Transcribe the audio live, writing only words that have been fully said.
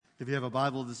If you have a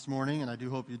Bible this morning, and I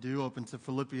do hope you do, open to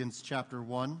Philippians chapter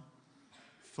 1.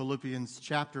 Philippians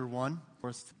chapter 1.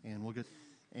 And we'll get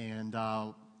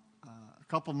a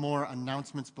couple more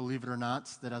announcements, believe it or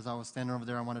not, that as I was standing over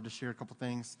there, I wanted to share a couple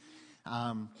things.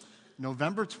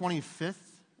 November 25th,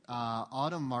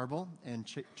 Autumn Marble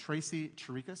and Tracy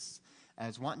Chirikas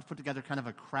is wanting to put together kind of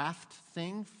a craft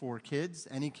thing for kids,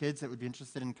 any kids that would be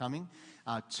interested in coming.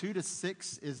 2 to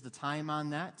 6 is the time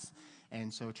on that.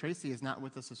 And so Tracy is not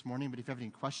with us this morning, but if you have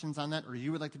any questions on that or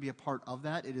you would like to be a part of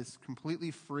that, it is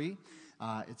completely free.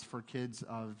 It's for kids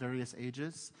of various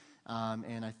ages.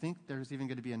 And I think there's even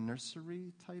going to be a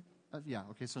nursery type of,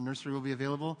 so nursery will be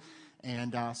available.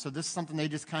 And so this is something they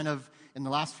just kind of, in the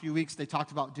last few weeks, they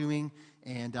talked about doing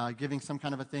and giving some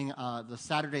kind of a thing. The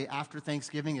Saturday after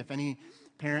Thanksgiving, if any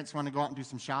parents want to go out and do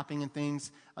some shopping and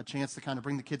things, a chance to kind of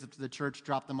bring the kids up to the church,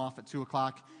 drop them off at 2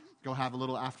 o'clock, go have a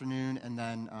little afternoon, and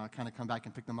then kind of come back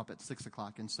and pick them up at 6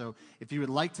 o'clock. And so if you would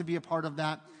like to be a part of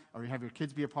that, or you have your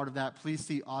kids be a part of that, please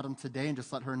see Autumn today and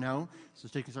just let her know so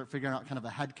she can start figuring out kind of a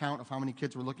head count of how many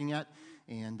kids we're looking at,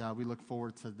 and we look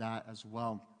forward to that as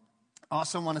well.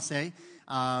 Also want to say,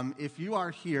 if you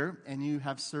are here and you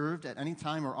have served at any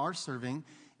time or are serving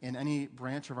in any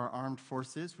branch of our armed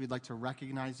forces, we'd like to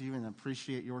recognize you and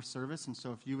appreciate your service. And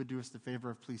so if you would do us the favor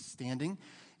of please standing.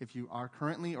 If you are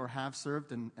currently or have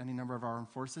served in any number of our armed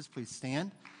forces, please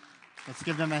stand. Let's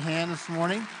give them a hand this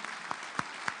morning.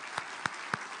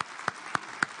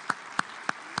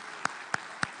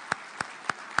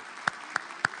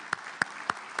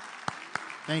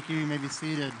 Thank you. You may be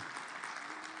seated.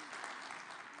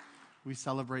 We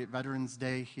celebrate Veterans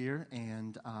Day here,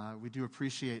 and we do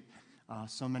appreciate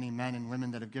so many men and women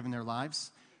that have given their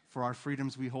lives for our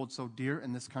freedoms we hold so dear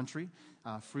in this country.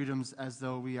 Freedoms as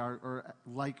though we are, or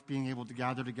like being able to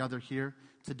gather together here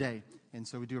today. And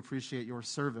so we do appreciate your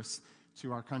service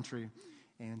to our country.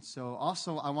 And so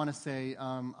also I want to say,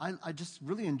 I just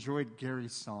really enjoyed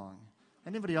Gary's song.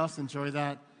 Anybody else enjoy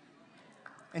that?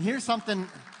 And here's something,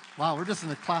 wow, we're just in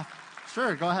the class.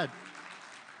 Sure, go ahead.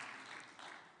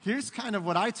 Here's kind of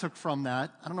what I took from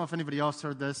that. I don't know if anybody else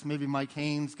heard this. Maybe Mike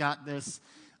Haynes got this.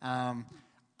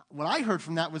 What I heard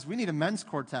from that was we need a men's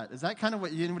quartet. Is that kind of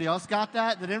what anybody else got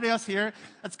that? Did anybody else hear?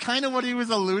 That's kind of what he was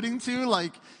alluding to.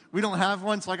 Like, we don't have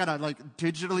one, so I got to,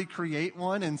 digitally create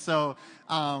one. And so,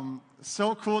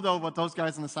 so cool, though, what those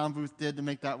guys in the sound booth did to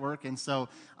make that work. And so,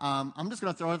 I'm just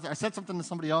going to throw it there. I said something to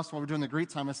somebody else while we were doing the greet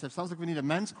time. I said, sounds like we need a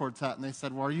men's quartet. And they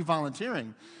said, well, are you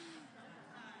volunteering?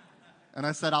 And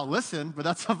I said, I'll listen, but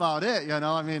that's about it,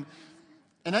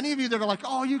 And any of you that are like,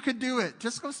 oh, you could do it,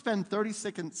 just go spend 30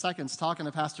 seconds talking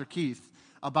to Pastor Keith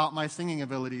about my singing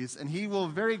abilities, and he will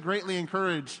very greatly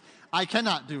encourage, I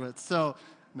cannot do it. So,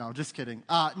 no, just kidding.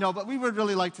 No, but we would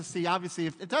really like to see, obviously,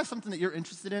 if that's something that you're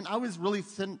interested in. I was really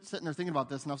sitting there thinking about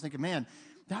this, and I was thinking, man,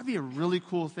 that'd be a really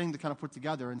cool thing to kind of put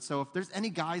together. And so if there's any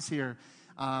guys here,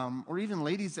 or even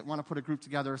ladies that want to put a group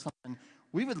together or something,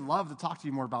 we would love to talk to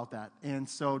you more about that. And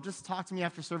so just talk to me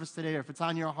after service today, or if it's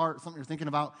on your heart, something you're thinking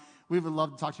about, we would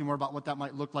love to talk to you more about what that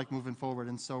might look like moving forward.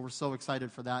 And so we're so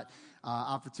excited for that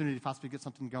opportunity to possibly get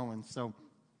something going. So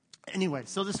anyway,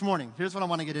 so this morning, here's what I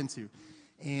want to get into.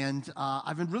 And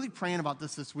I've been really praying about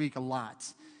this week a lot.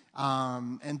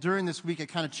 And during this week, it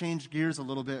kind of changed gears a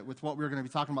little bit with what we were going to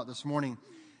be talking about this morning.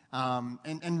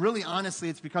 And really, honestly,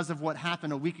 it's because of what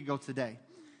happened a week ago today.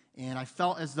 And I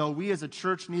felt as though we as a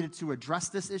church needed to address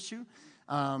this issue.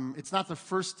 It's not the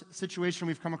first situation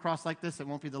we've come across like this. It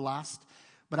won't be the last.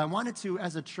 But I wanted to,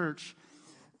 as a church,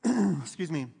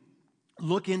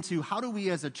 look into how do we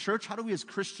as a church, how do we as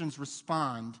Christians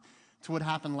respond to what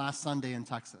happened last Sunday in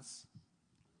Texas?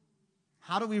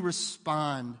 How do we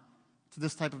respond to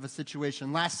this type of a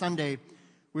situation? Last Sunday,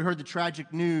 we heard the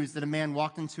tragic news that a man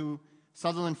walked into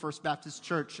Sutherland First Baptist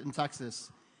Church in Texas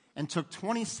and took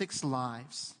 26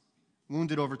 lives,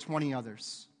 wounded over 20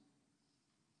 others.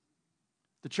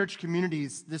 The church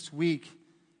communities this week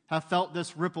have felt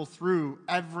this ripple through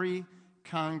every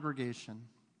congregation.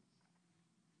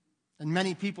 And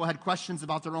many people had questions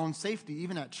about their own safety,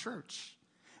 even at church.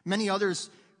 Many others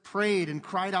prayed and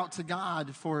cried out to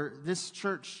God for this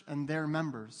church and their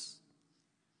members.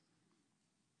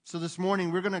 So this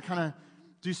morning, we're going to kind of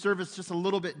do service just a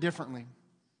little bit differently.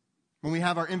 When we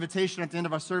have our invitation at the end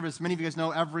of our service, many of you guys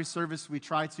know every service we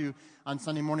try to, on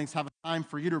Sunday mornings, have a time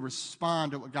for you to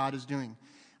respond to what God is doing.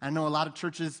 I know a lot of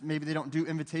churches, maybe they don't do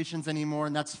invitations anymore,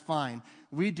 and that's fine.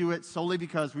 We do it solely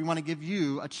because we want to give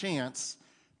you a chance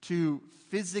to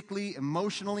physically,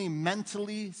 emotionally,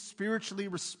 mentally, spiritually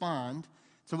respond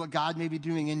to what God may be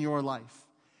doing in your life.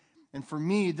 And for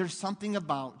me, there's something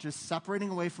about just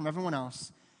separating away from everyone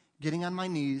else, getting on my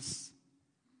knees,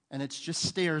 and it's just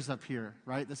stairs up here,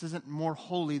 right? This isn't more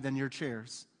holy than your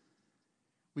chairs.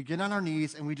 We get on our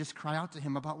knees and we just cry out to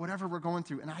him about whatever we're going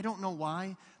through. And I don't know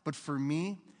why, but for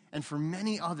me and for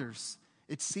many others,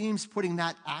 it seems putting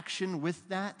that action with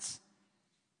that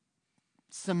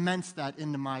cements that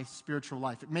into my spiritual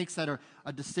life. It makes that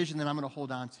a decision that I'm going to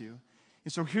hold on to.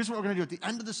 And so here's what we're going to do. At the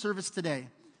end of the service today,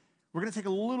 we're going to take a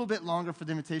little bit longer for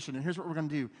the invitation. And here's what we're going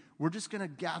to do. We're just going to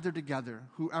gather together,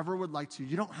 whoever would like to.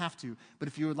 You don't have to, but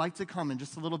if you would like to come in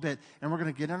just a little bit, and we're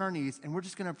going to get on our knees, and we're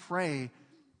just going to pray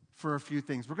for a few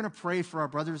things. We're going to pray for our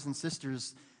brothers and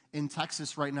sisters in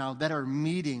Texas right now that are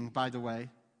meeting, by the way.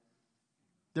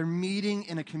 They're meeting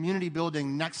in a community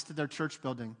building next to their church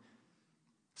building.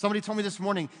 Somebody told me this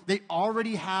morning they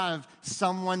already have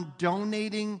someone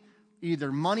donating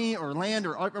either money or land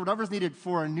or whatever's needed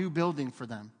for a new building for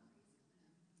them,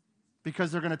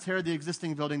 because they're going to tear the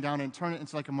existing building down and turn it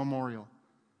into like a memorial.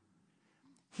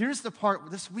 Here's the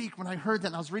part this week when I heard that,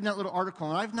 and I was reading that little article,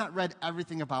 and I've not read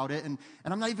everything about it, and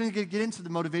I'm not even going to get into the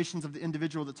motivations of the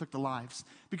individual that took the lives,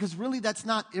 because really that's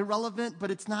not irrelevant, but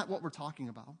it's not what we're talking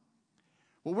about.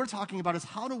 What we're talking about is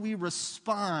how do we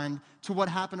respond to what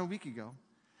happened a week ago?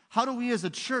 How do we as a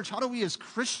church, how do we as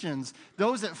Christians,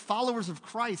 those that followers of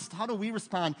Christ, how do we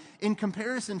respond in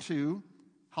comparison to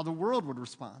how the world would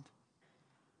respond?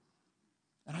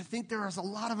 And I think there is a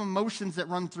lot of emotions that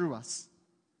run through us,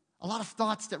 a lot of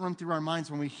thoughts that run through our minds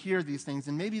when we hear these things.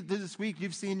 And maybe this week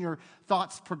you've seen your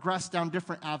thoughts progress down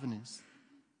different avenues.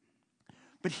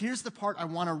 But here's the part I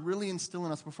want to really instill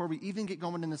in us before we even get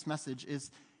going in this message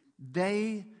is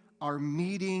they are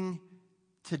meeting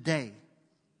today.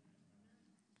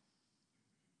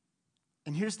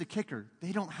 And here's the kicker.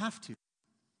 They don't have to.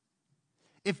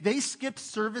 If they skipped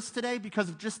service today because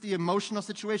of just the emotional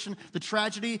situation, the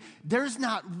tragedy, there's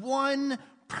not one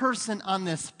person on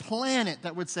this planet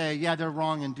that would say, yeah, they're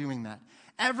wrong in doing that.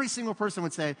 Every single person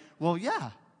would say, well,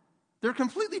 yeah, they're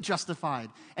completely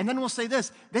justified. And then we'll say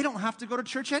this, they don't have to go to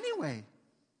church anyway.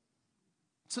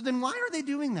 So then why are they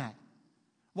doing that?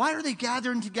 Why are they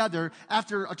gathering together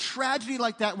after a tragedy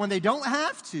like that when they don't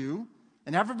have to,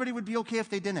 and everybody would be okay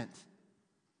if they didn't?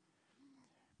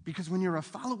 Because when you're a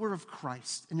follower of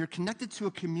Christ and you're connected to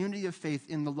a community of faith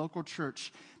in the local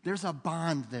church, there's a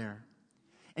bond there.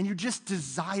 And you just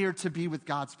desire to be with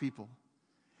God's people.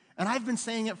 And I've been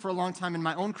saying it for a long time in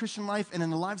my own Christian life and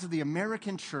in the lives of the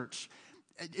American church.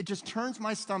 It just turns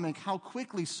my stomach how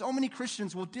quickly so many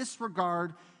Christians will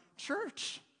disregard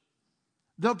church.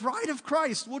 The bride of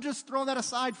Christ, we'll just throw that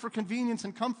aside for convenience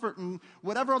and comfort and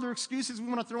whatever other excuses we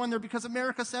want to throw in there because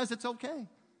America says it's okay.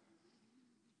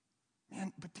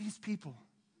 Man, but these people,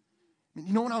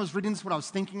 you know, when I was reading this, what I was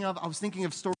thinking of? I was thinking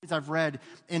of stories I've read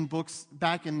in books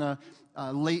back in the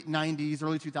late 90s,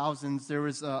 early 2000s. There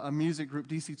was a music group,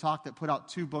 DC Talk, that put out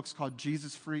 2 books called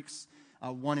Jesus Freaks,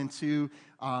 1 and 2.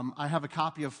 I have a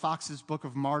copy of Fox's Book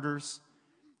of Martyrs,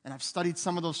 and I've studied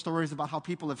some of those stories about how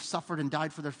people have suffered and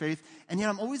died for their faith. And yet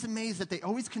I'm always amazed that they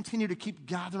always continue to keep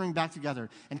gathering back together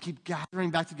and keep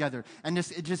gathering back together. And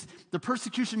the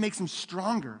persecution makes them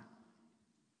stronger.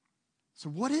 So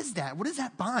what is that? What is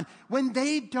that bond? When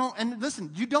they don't, and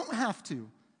listen, you don't have to.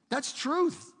 That's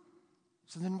truth.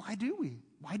 So then why do we?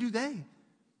 Why do they?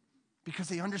 Because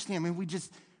they understand,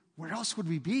 where else would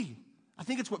we be? I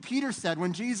think it's what Peter said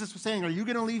when Jesus was saying, are you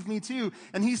going to leave me too?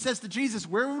 And he says to Jesus,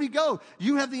 where would we go?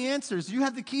 You have the answers. You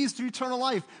have the keys to eternal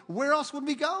life. Where else would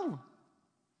we go?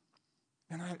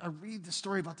 And I read the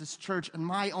story about this church, and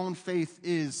my own faith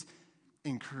is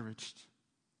encouraged.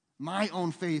 My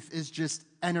own faith is just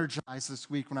energized this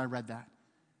week when I read that.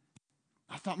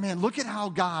 I thought, man, look at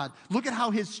how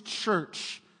his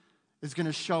church is going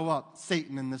to show up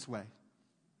Satan in this way.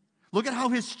 Look at how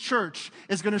his church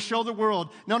is going to show the world,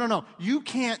 no, you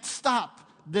can't stop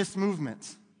this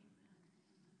movement.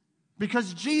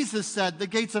 Because Jesus said the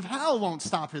gates of hell won't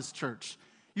stop his church.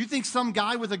 You think some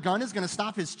guy with a gun is going to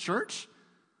stop his church?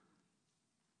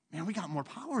 Man, we got more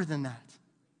power than that.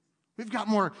 We've got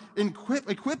more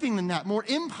equipping than that, more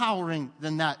empowering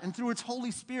than that. And through its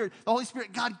Holy Spirit, the Holy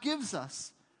Spirit God gives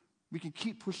us, we can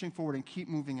keep pushing forward and keep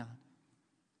moving on.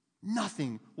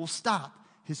 Nothing will stop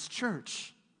his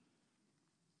church.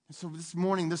 And so this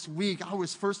morning, this week, I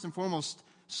was first and foremost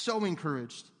so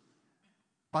encouraged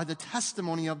by the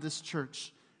testimony of this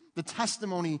church, the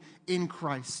testimony in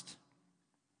Christ.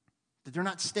 That they're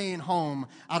not staying home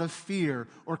out of fear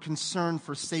or concern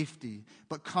for safety,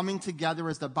 but coming together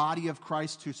as the body of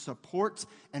Christ to support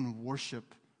and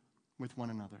worship with one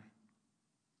another.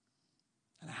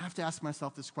 And I have to ask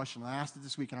myself this question. I asked it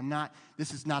this week, and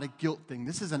this is not a guilt thing.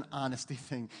 This is an honesty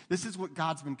thing. This is what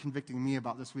God's been convicting me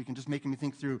about this week and just making me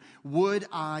think through, would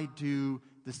I do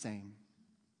the same?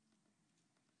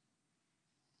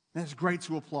 And it's great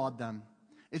to applaud them.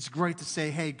 It's great to say,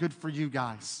 hey, good for you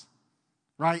guys.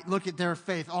 Right? Look at their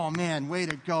faith. Oh, man, way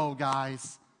to go,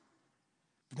 guys.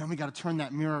 But then we got to turn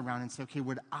that mirror around and say, okay,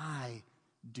 would I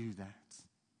do that?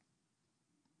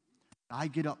 I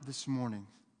get up this morning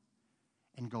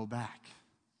and go back.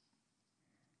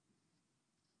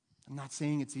 I'm not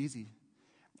saying it's easy.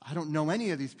 I don't know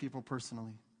any of these people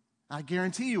personally. I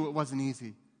guarantee you it wasn't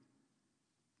easy.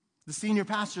 The senior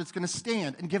pastor that's going to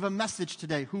stand and give a message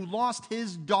today who lost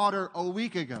his daughter a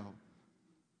week ago.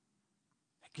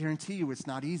 I guarantee you it's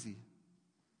not easy.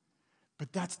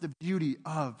 But that's the beauty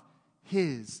of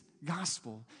his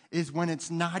gospel, is when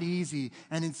it's not easy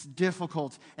and it's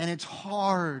difficult and it's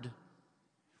hard.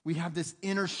 We have this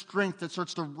inner strength that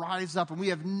starts to rise up and we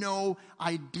have no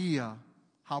idea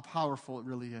how powerful it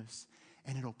really is.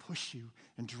 And it'll push you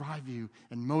and drive you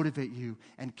and motivate you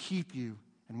and keep you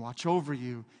and watch over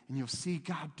you. And you'll see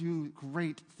God do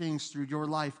great things through your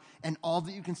life. And all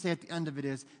that you can say at the end of it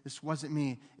is, this wasn't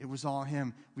me, it was all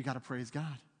him. We got to praise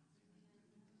God.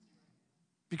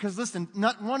 Because listen,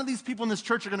 not one of these people in this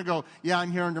church are going to go, yeah,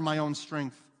 I'm here under my own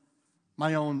strength,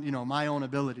 my own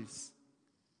abilities.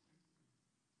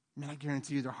 Man, I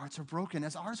guarantee you their hearts are broken,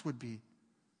 as ours would be.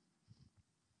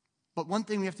 But one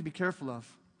thing we have to be careful of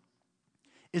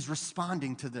is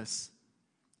responding to this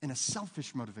in a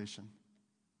selfish motivation.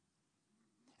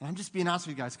 And I'm just being honest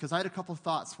with you guys, because I had a couple of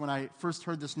thoughts when I first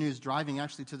heard this news driving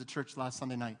actually to the church last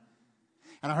Sunday night.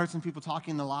 And I heard some people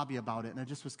talking in the lobby about it, and it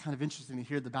just was kind of interesting to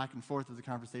hear the back and forth of the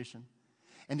conversation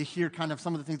and to hear kind of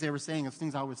some of the things they were saying and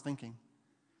things I was thinking.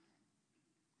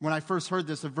 When I first heard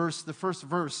this, the first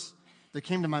verse that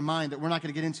came to my mind that we're not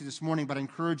going to get into this morning, but I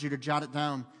encourage you to jot it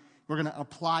down. We're going to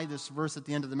apply this verse at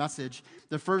the end of the message.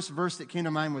 The first verse that came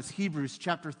to mind was Hebrews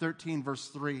chapter 13, verse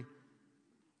 3.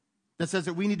 That says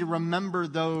that we need to remember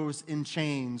those in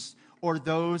chains or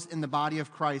those in the body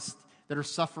of Christ that are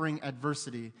suffering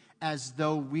adversity as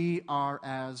though we are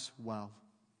as well.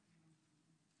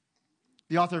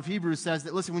 The author of Hebrews says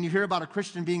that, listen, when you hear about a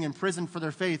Christian being in prison for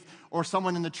their faith or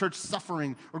someone in the church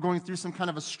suffering or going through some kind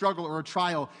of a struggle or a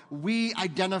trial, we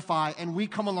identify and we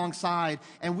come alongside,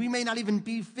 and we may not even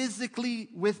be physically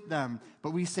with them,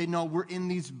 but we say, no, we're in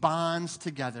these bonds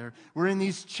together. We're in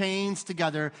these chains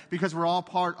together because we're all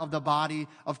part of the body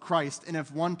of Christ. And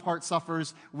if one part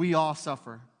suffers, we all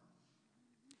suffer.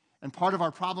 And part of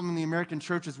our problem in the American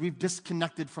church is we've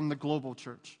disconnected from the global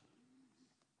church.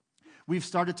 We've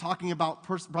started talking about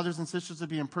brothers and sisters that are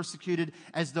being persecuted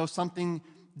as though something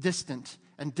distant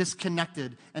and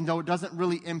disconnected, and though it doesn't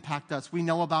really impact us. We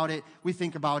know about it, we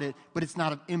think about it, but it's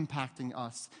not impacting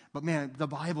us. But man, the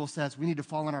Bible says we need to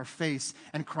fall on our face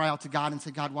and cry out to God and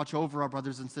say, God, watch over our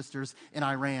brothers and sisters in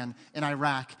Iran, in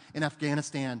Iraq, in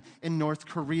Afghanistan, in North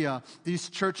Korea. These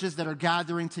churches that are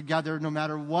gathering together no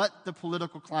matter what the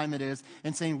political climate is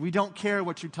and saying, we don't care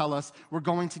what you tell us, we're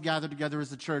going to gather together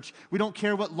as a church. We don't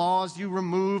care what laws you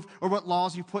remove or what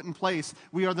laws you put in place.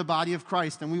 We are the body of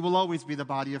Christ, and we will always be the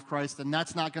body of Christ, and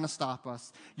that's not going to stop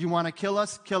us. You want to kill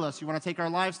us? Kill us. You want to take our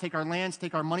lives, take our lands,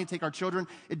 take our money, take our children?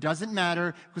 It doesn't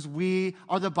matter, because we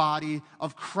are the body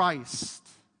of Christ.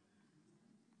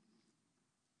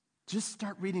 Just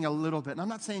start reading a little bit. And I'm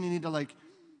not saying you need to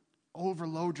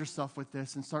overload yourself with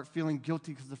this and start feeling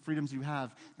guilty because of the freedoms you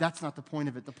have. That's not the point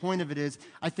of it. The point of it is,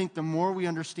 I think the more we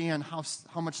understand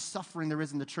how much suffering there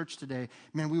is in the church today,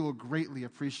 man, we will greatly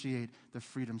appreciate the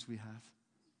freedoms we have.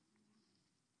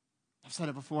 I've said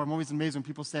it before. I'm always amazed when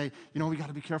people say, we got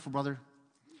to be careful, brother.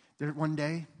 One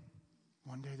day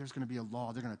there's going to be a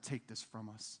law. They're going to take this from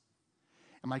us.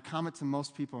 And my comment to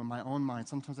most people in my own mind,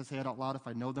 sometimes I say it out loud if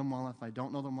I know them well. If I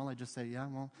don't know them well, I just say, yeah,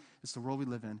 well, it's the world we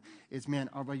live in. Is, man,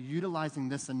 are we utilizing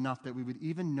this enough that we would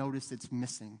even notice it's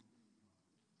missing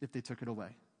if they took it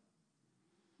away?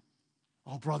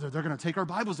 Oh, brother, they're going to take our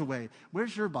Bibles away.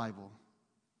 Where's your Bible?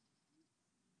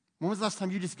 When was the last time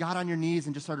you just got on your knees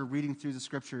and just started reading through the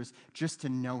scriptures just to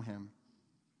know him?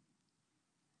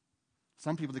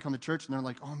 Some people, they come to church and they're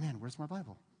like, oh man, where's my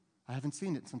Bible? I haven't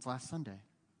seen it since last Sunday.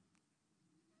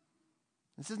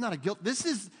 This is not a guilt. This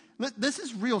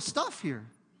is real stuff here.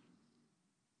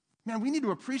 Man, we need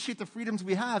to appreciate the freedoms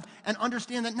we have and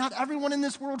understand that not everyone in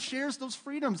this world shares those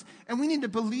freedoms. And we need to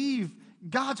believe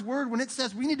God's word when it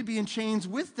says we need to be in chains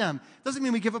with them. Doesn't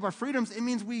mean we give up our freedoms. It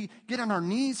means we get on our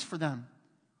knees for them.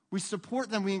 We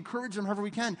support them. We encourage them however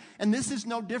we can. And this is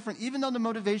no different. Even though the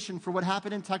motivation for what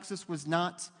happened in Texas was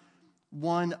not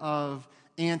one of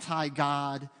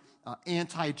anti-God,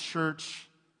 anti-church,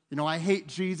 I hate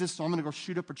Jesus, so I'm going to go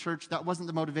shoot up a church. That wasn't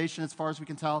the motivation as far as we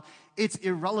can tell. It's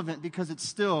irrelevant because it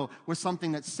still was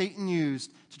something that Satan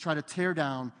used to try to tear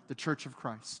down the church of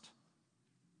Christ.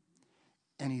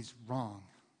 And he's wrong.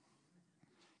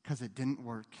 Because it didn't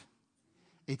work.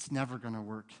 It's never going to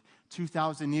work.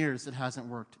 2,000 years it hasn't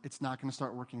worked. It's not going to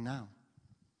start working now.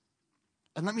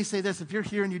 And let me say this, if you're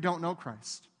here and you don't know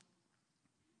Christ,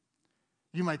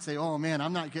 you might say, oh man,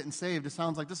 I'm not getting saved. It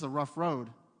sounds like this is a rough road.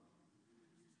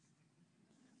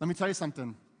 Let me tell you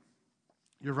something.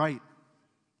 You're right.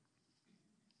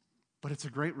 But it's a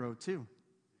great road too.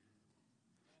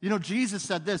 You know, Jesus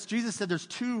said this. Jesus said there's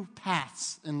two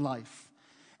paths in life,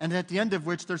 and at the end of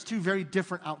which there's two very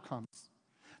different outcomes.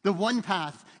 The one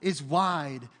path is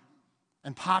wide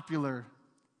and popular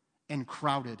and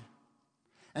crowded.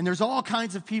 And there's all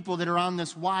kinds of people that are on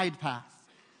this wide path.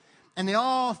 And they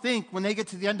all think when they get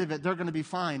to the end of it, they're going to be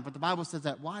fine. But the Bible says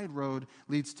that wide road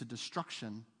leads to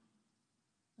destruction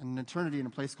and an eternity in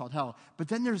a place called hell. But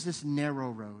then there's this narrow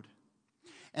road.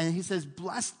 And he says,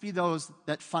 blessed be those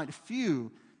that find,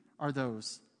 few are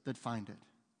those that find it.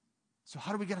 So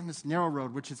how do we get on this narrow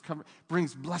road, which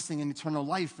brings blessing and eternal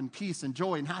life and peace and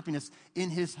joy and happiness in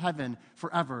his heaven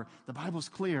forever? The Bible's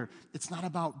clear. It's not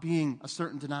about being a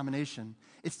certain denomination.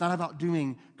 It's not about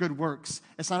doing good works.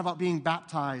 It's not about being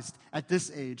baptized at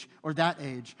this age or that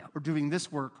age or doing this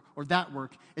work or that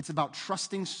work. It's about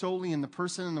trusting solely in the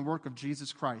person and the work of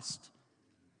Jesus Christ.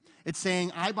 It's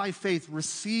saying, I by faith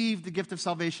received the gift of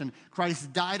salvation.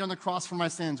 Christ died on the cross for my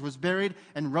sins, was buried,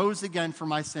 and rose again for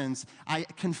my sins. I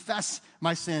confess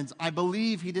my sins. I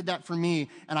believe he did that for me,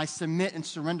 and I submit and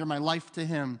surrender my life to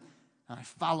him, and I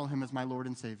follow him as my Lord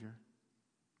and Savior.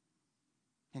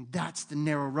 And that's the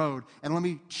narrow road. And let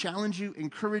me challenge you,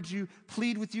 encourage you,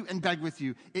 plead with you, and beg with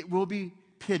you. It will be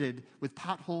pitted with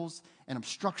potholes and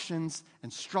obstructions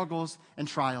and struggles and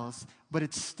trials, but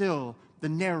it's still the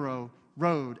narrow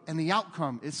road, and the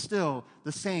outcome is still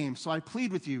the same. So I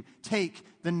plead with you, take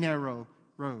the narrow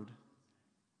road.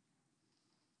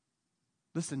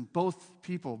 Listen, both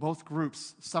people, both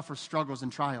groups suffer struggles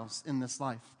and trials in this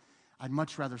life. I'd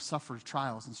much rather suffer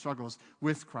trials and struggles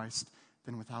with Christ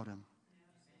than without him.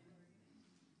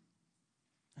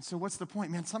 And so what's the point,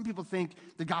 man? Some people think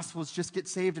the gospel is just get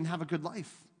saved and have a good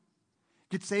life.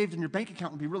 Get saved and your bank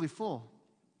account will be really full.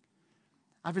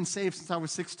 I've been saved since I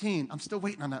was 16. I'm still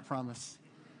waiting on that promise.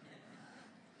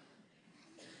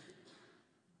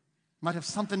 Might have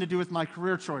something to do with my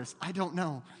career choice. I don't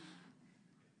know.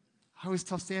 I always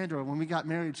tell Sandra when we got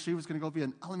married, she was going to go be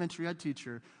an elementary ed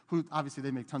teacher who, obviously, they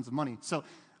make tons of money. So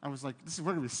I was like, we're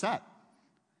going to be set.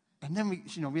 And then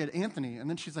we had Anthony. And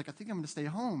then she's like, I think I'm going to stay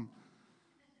home.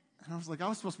 And I was like, I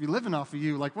was supposed to be living off of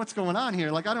you. Like, what's going on here?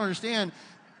 Like, I don't understand.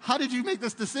 How did you make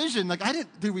this decision? Like,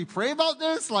 did we pray about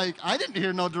this? Like, I didn't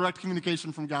hear no direct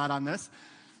communication from God on this.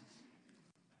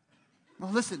 Well,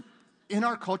 listen, in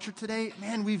our culture today,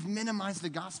 man, we've minimized the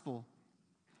gospel.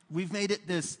 We've made it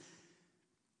this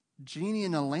genie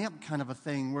in a lamp kind of a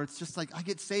thing where it's just like, I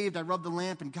get saved, I rub the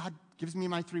lamp, and God gives me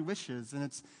my 3 wishes. And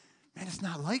it's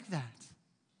not like that.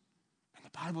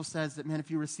 The Bible says that, man, if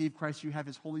you receive Christ, you have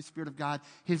his Holy Spirit of God,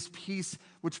 his peace,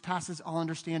 which passes all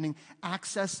understanding,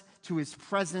 access to his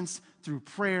presence through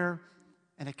prayer,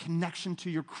 and a connection to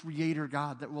your Creator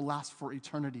God that will last for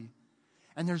eternity.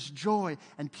 And there's joy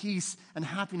and peace and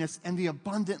happiness, and the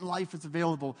abundant life is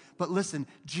available. But listen,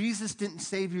 Jesus didn't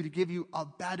save you to give you a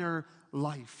better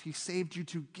life. He saved you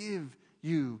to give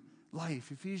you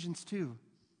life. Ephesians 2.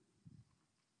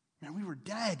 Man, we were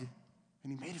dead,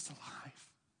 and he made us alive.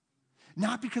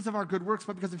 Not because of our good works,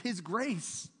 but because of his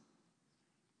grace.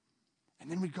 And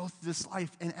then we go through this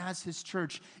life, and as his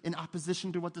church, in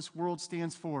opposition to what this world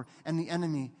stands for and the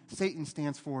enemy, Satan,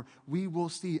 stands for, we will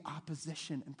see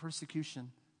opposition and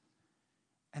persecution.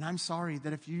 And I'm sorry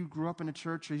that if you grew up in a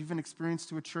church or you've been experienced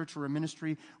to a church or a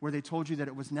ministry where they told you that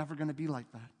it was never going to be like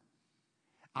that.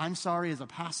 I'm sorry as a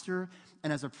pastor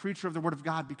and as a preacher of the Word of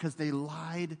God because they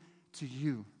lied to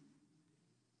you.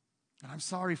 And I'm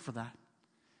sorry for that.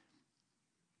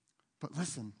 But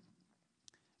listen,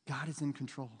 God is in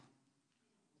control.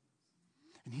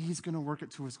 And he's going to work it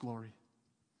to his glory.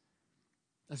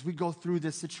 As we go through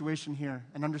this situation here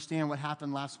and understand what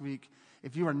happened last week,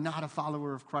 if you are not a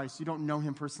follower of Christ, you don't know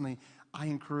him personally, I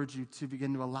encourage you to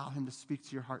begin to allow him to speak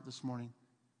to your heart this morning.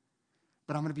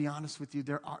 But I'm going to be honest with you.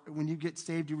 When you get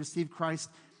saved, you receive Christ,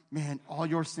 man, all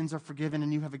your sins are forgiven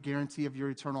and you have a guarantee of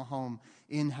your eternal home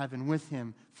in heaven with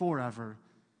him forever.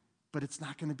 But it's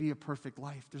not going to be a perfect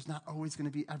life. There's not always going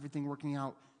to be everything working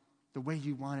out the way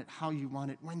you want it, how you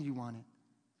want it, when you want it.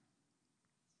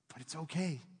 But it's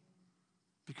okay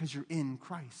because you're in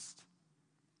Christ.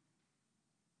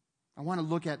 I want to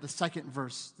look at the second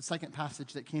verse, the second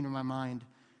passage that came to my mind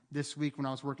this week when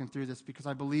I was working through this, because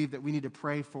I believe that we need to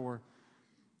pray for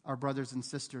our brothers and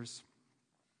sisters.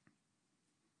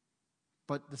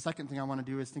 But the second thing I want to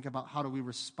do is think about how do we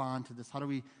respond to this? How do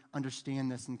we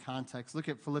understand this in context? Look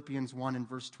at Philippians 1 and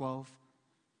verse 12.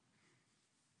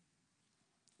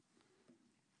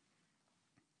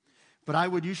 But I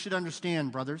would you should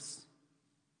understand, brothers,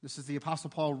 this is the Apostle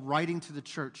Paul writing to the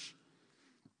church,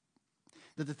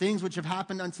 that the things which have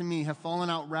happened unto me have fallen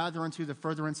out rather unto the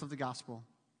furtherance of the gospel,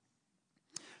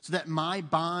 so that my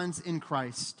bonds in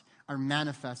Christ are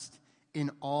manifest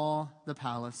in all the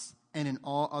palace and in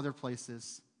all other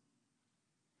places.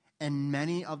 And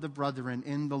many of the brethren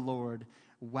in the Lord,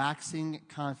 waxing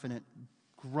confident,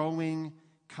 growing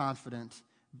confident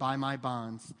by my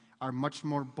bonds, are much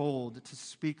more bold to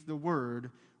speak the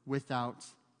word without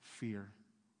fear.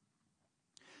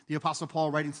 The Apostle Paul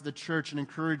writing to the church and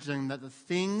encouraging that the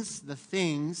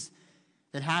things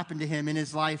that happened to him in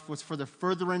his life was for the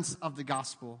furtherance of the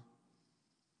gospel.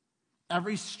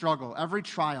 Every struggle, every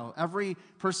trial, every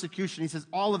persecution, he says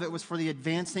all of it was for the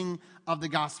advancing of the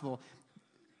gospel.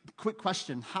 Quick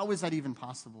question, how is that even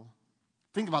possible?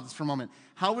 Think about this for a moment.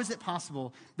 How is it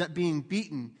possible that being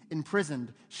beaten,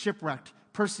 imprisoned, shipwrecked,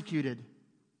 persecuted,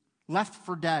 left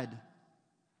for dead,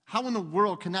 how in the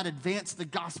world can that advance the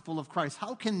gospel of Christ?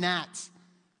 How can that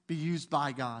be used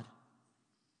by God?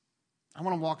 I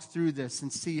want to walk through this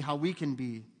and see how we can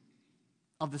be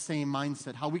of the same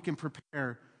mindset, how we can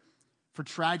prepare for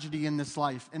tragedy in this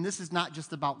life. And this is not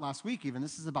just about last week even,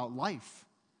 this is about life.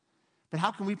 But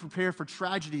how can we prepare for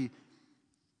tragedy,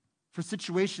 for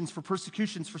situations, for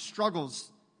persecutions, for struggles,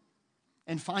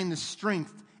 and find the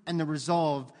strength and the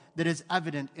resolve that is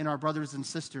evident in our brothers and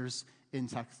sisters in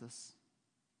Texas?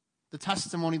 The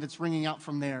testimony that's ringing out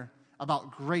from there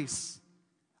about grace,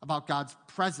 about God's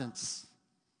presence.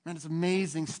 Man, it's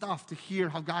amazing stuff to hear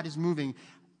how God is moving.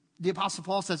 The Apostle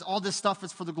Paul says all this stuff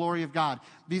is for the glory of God.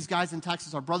 These guys in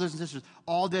Texas are brothers and sisters.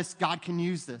 All this, God can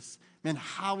use this. Man,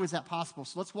 how is that possible?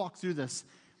 So let's walk through this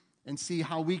and see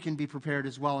how we can be prepared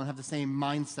as well and have the same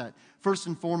mindset. First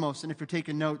and foremost, and if you're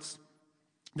taking notes,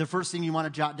 the first thing you want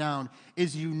to jot down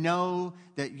is you know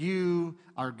that you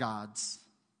are God's.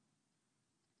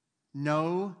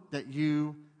 Know that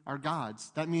you are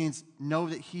God's. That means know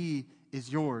that He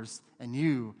is yours and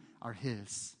you are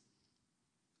His.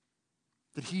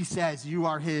 That He says you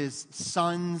are His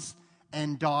sons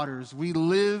and daughters. We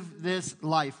live this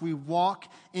life. We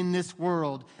walk in this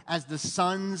world as the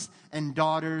sons and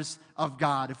daughters of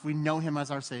God if we know Him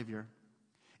as our Savior.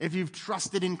 If you've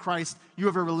trusted in Christ, you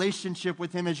have a relationship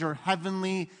with Him as your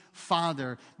heavenly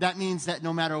Father. That means that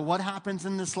no matter what happens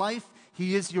in this life,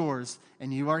 He is yours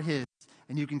and you are His.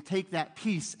 And you can take that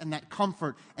peace and that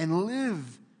comfort and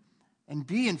live and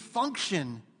be and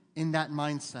function in that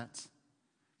mindset.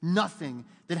 Nothing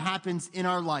that happens in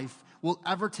our life will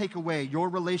ever take away your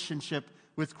relationship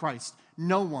with Christ.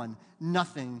 No one,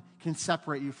 nothing can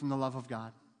separate you from the love of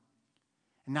God.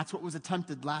 And that's what was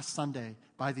attempted last Sunday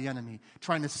by the enemy,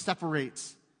 trying to separate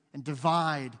and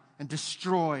divide and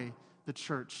destroy the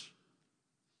church.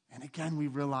 And again, we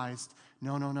realized,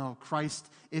 no. Christ,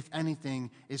 if anything,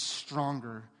 is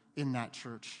stronger in that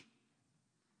church.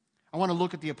 I want to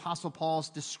look at the Apostle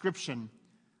Paul's description.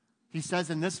 He says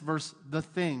in this verse, the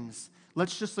things.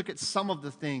 Let's just look at some of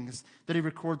the things that he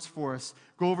records for us.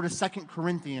 Go over to 2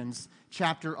 Corinthians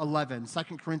chapter 11.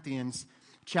 2 Corinthians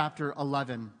chapter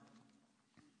 11.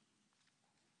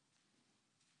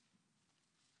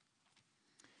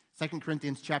 2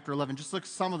 Corinthians chapter 11, just look at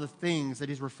some of the things that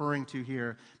he's referring to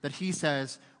here that he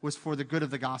says was for the good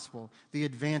of the gospel, the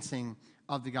advancing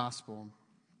of the gospel.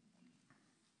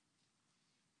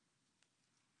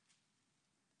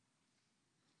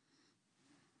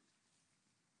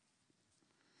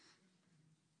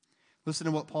 Listen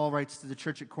to what Paul writes to the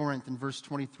church at Corinth in verse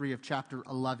 23 of chapter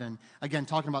 11. Again,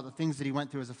 talking about the things that he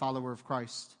went through as a follower of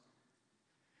Christ.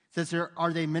 It says here,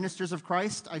 are they ministers of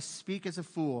Christ? I speak as a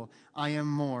fool. I am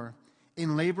more.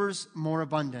 In labors more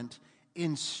abundant.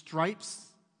 In stripes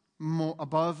more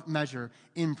above measure.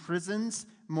 In prisons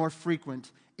more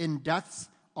frequent. In deaths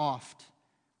oft.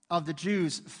 Of the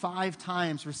Jews 5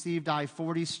 times received I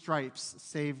 40 stripes,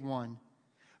 save one.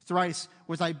 Thrice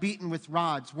was I beaten with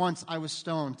rods. Once I was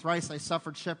stoned. Thrice I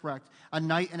suffered shipwreck. A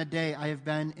night and a day I have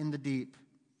been in the deep.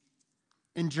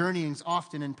 In journeyings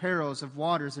often, in perils of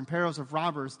waters, in perils of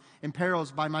robbers, in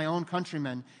perils by my own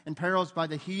countrymen, in perils by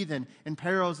the heathen, in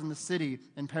perils in the city,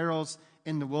 in perils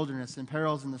in the wilderness, in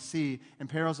perils in the sea, in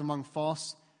perils among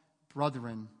false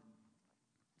brethren.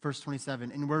 Verse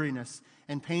 27, in weariness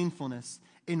and painfulness,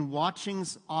 in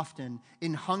watchings often,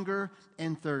 in hunger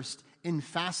and thirst, in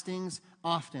fastings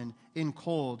often, in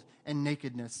cold and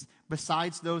nakedness,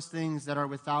 besides those things that are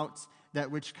without,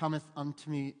 that which cometh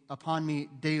upon me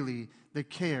daily, the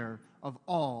care of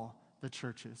all the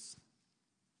churches.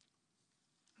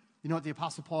 You know what the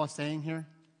Apostle Paul is saying here?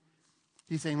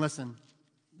 He's saying, listen,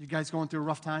 you guys going through a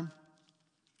rough time?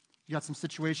 You got some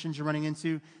situations you're running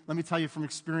into? Let me tell you from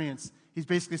experience. He's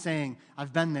basically saying,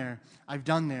 I've been there, I've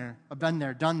done there, I've been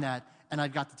there, done that, and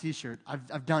I've got the t-shirt.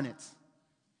 I've done it.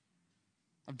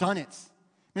 I've done it.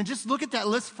 Man, just look at that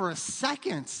list for a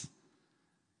second.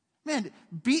 Man,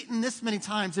 beaten this many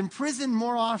times, imprisoned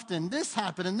more often, this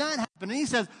happened and that happened. And he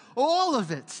says, all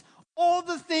of it, all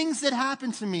the things that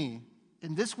happened to me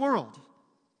in this world,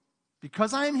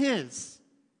 because I am his,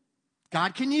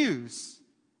 God can use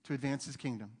to advance his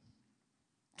kingdom,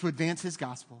 to advance his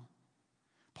gospel.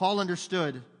 Paul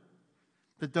understood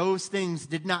that those things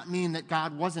did not mean that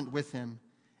God wasn't with him.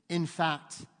 In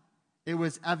fact, it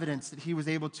was evidence that he was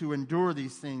able to endure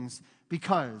these things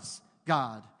because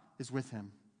God is with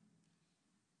him.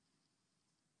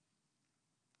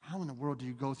 How in the world do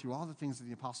you go through all the things that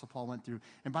the Apostle Paul went through?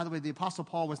 And by the way, the Apostle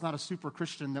Paul was not a super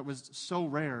Christian that was so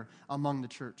rare among the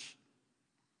church.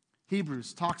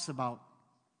 Hebrews talks about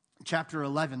chapter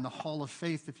 11, the hall of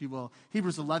faith, if you will.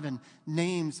 Hebrews 11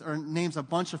 names a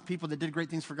bunch of people that did great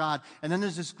things for God. And then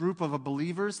there's this group of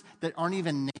believers that aren't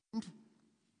even named,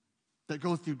 that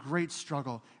go through great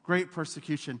struggle, great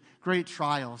persecution, great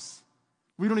trials.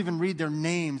 We don't even read their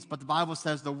names, but the Bible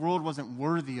says the world wasn't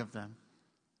worthy of them.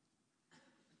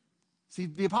 See,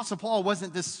 the Apostle Paul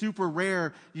wasn't this super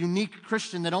rare, unique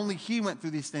Christian that only he went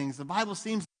through these things. The Bible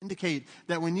seems to indicate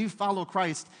that when you follow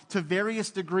Christ to various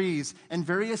degrees and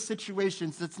various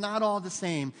situations, it's not all the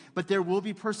same, but there will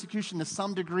be persecution to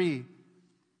some degree.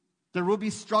 There will be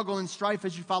struggle and strife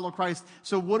as you follow Christ.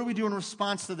 So what do we do in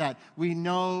response to that? We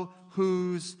know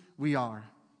whose we are.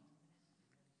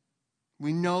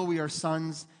 We know we are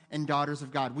sons and daughters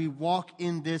of God. We walk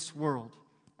in this world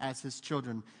as his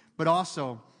children, but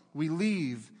also we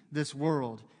leave this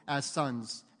world as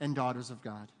sons and daughters of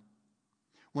God.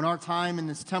 When our time in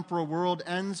this temporal world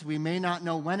ends, we may not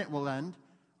know when it will end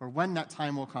or when that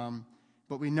time will come,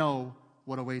 but we know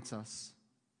what awaits us.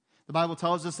 The Bible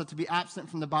tells us that to be absent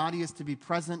from the body is to be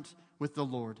present with the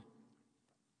Lord.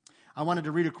 I wanted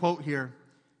to read a quote here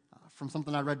from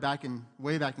something I read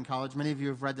way back in college. Many of you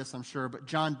have read this, I'm sure, but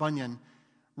John Bunyan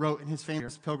wrote in his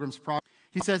famous Pilgrim's Progress.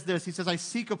 He says this, he says, I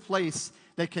seek a place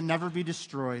that can never be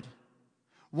destroyed,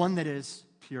 one that is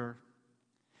pure,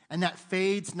 and that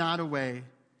fades not away,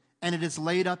 and it is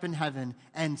laid up in heaven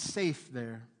and safe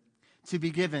there, to be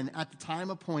given at the time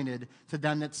appointed to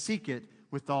them that seek it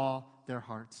with all their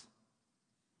hearts.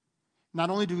 Not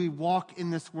only do we walk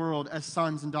in this world as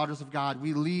sons and daughters of God,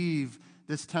 we leave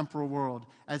this temporal world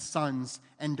as sons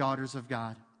and daughters of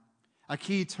God. A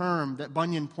key term that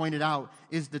Bunyan pointed out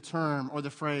is the term or the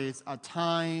phrase, a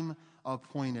time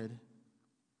appointed.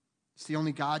 See,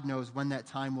 only God knows when that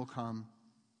time will come.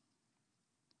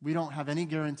 We don't have any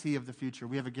guarantee of the future.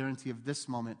 We have a guarantee of this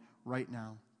moment right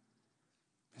now.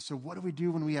 So what do we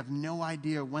do when we have no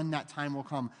idea when that time will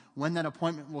come, when that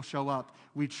appointment will show up?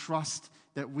 We trust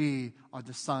that we are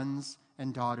the sons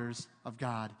and daughters of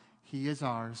God. He is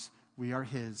ours. We are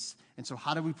his. And so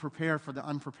how do we prepare for the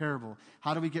unpreparable?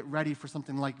 How do we get ready for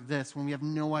something like this when we have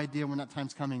no idea when that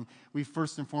time's coming? We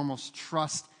first and foremost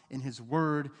trust in his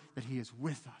word that he is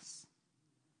with us,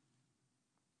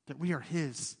 that we are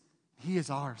his. He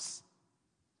is ours.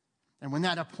 And when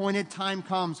that appointed time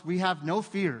comes, we have no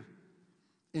fear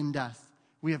in death.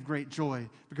 We have great joy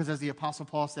because, as the Apostle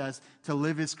Paul says, to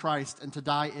live is Christ and to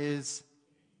die is,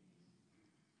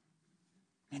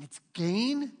 and it's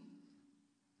gain.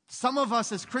 Some of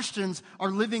us as Christians are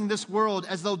living this world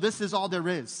as though this is all there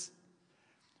is.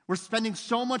 We're spending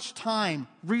so much time,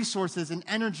 resources, and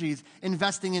energies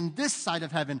investing in this side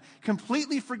of heaven,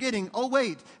 completely forgetting, oh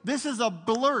wait, this is a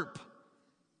blurb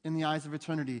in the eyes of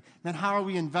eternity. Man, how are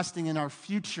we investing in our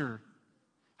future?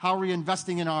 How are we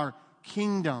investing in our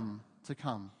kingdom to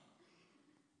come?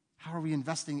 How are we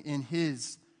investing in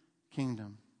his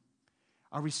kingdom?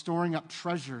 Are we storing up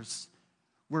treasures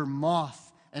where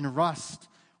moth and rust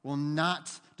will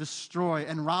not destroy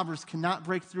and robbers cannot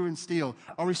break through and steal?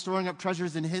 Are we storing up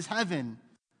treasures in his heaven?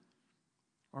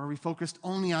 Or are we focused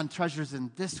only on treasures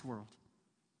in this world?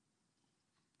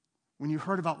 When you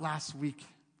heard about last week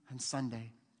on Sunday,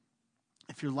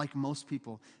 if you're like most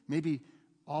people, maybe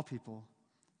all people,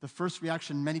 the first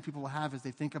reaction many people will have is they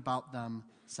think about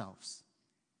themselves.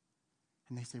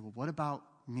 And they say, well, what about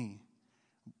me?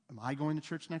 Am I going to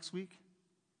church next week?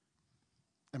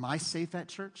 Am I safe at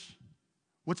church?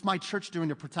 What's my church doing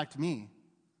to protect me?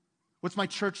 What's my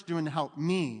church doing to help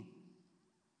me?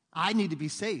 I need to be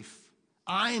safe.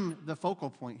 I'm the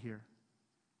focal point here.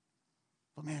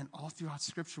 But man, all throughout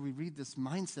Scripture, we read this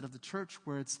mindset of the church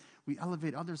where we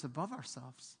elevate others above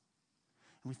ourselves.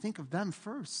 And we think of them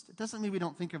first. It doesn't mean we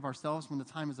don't think of ourselves when the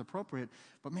time is appropriate.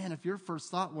 But man, if your first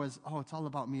thought was, oh, it's all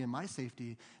about me and my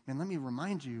safety, man, let me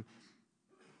remind you,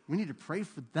 we need to pray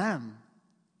for them.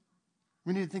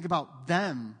 We need to think about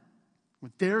them,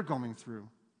 what they're going through.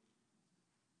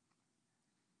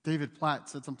 David Platt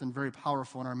said something very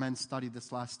powerful in our men's study,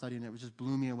 this last study, and it just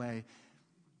blew me away.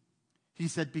 He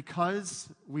said, because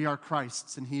we are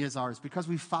Christ's and he is ours, because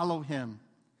we follow him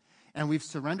and we've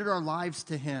surrendered our lives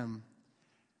to him,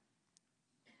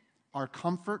 our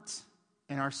comfort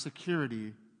and our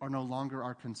security are no longer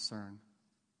our concern.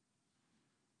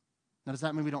 Now, does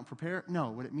that mean we don't prepare?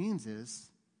 No. What it means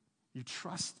is you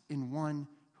trust in one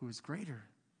who is greater.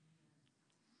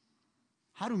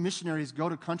 How do missionaries go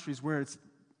to countries where it's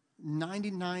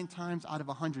 99 times out of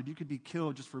 100 you could be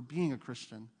killed just for being a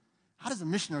Christian? How does a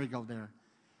missionary go there?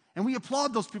 And we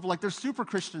applaud those people like they're super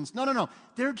Christians. No.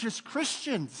 They're just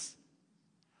Christians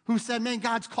who said, man,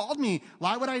 God's called me.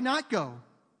 Why would I not go?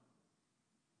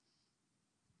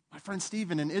 My friend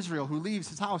Stephen in Israel, who leaves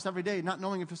his house every day not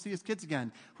knowing if he'll see his kids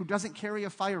again, who doesn't carry a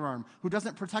firearm, who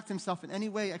doesn't protect himself in any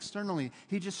way externally.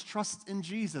 He just trusts in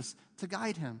Jesus to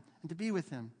guide him and to be with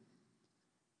him.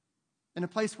 In a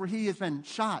place where he has been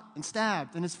shot and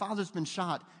stabbed, and his father's been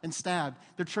shot and stabbed.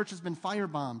 Their church has been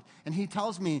firebombed. And he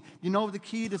tells me, you know the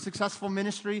key to successful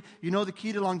ministry? You know the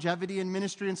key to longevity in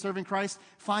ministry and serving Christ?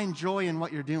 Find joy in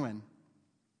what you're doing.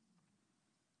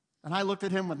 And I looked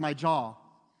at him with my jaw.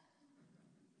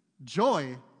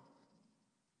 Joy?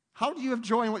 How do you have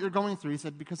joy in what you're going through? He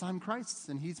said, because I'm Christ's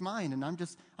and he's mine, and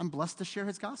I'm blessed to share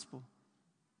his gospel.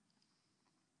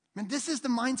 Man, this is the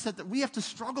mindset that we have to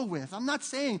struggle with. I'm not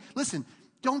saying, listen,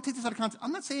 don't take this out of context.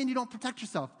 I'm not saying you don't protect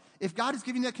yourself. If God is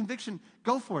giving you that conviction,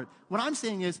 go for it. What I'm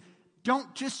saying is,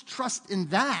 don't just trust in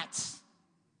that,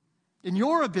 in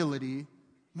your ability.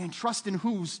 Man, trust in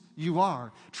whose you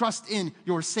are. Trust in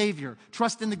your Savior.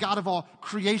 Trust in the God of all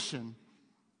creation.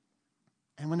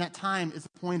 And when that time is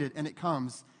appointed and it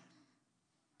comes,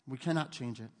 we cannot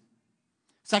change it.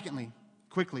 Secondly,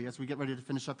 quickly, as we get ready to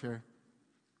finish up here,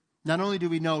 not only do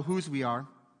we know whose we are,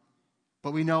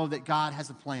 but we know that God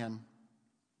has a plan.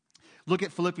 Look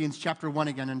at Philippians chapter 1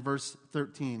 again in verse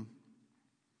 13.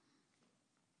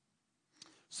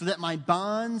 So that my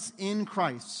bonds in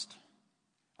Christ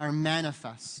are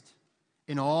manifest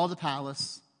in all the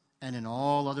palace and in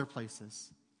all other places.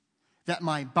 That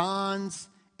my bonds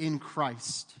in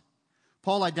Christ.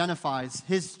 Paul identifies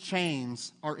his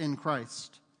chains are in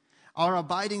Christ. Our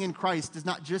abiding in Christ is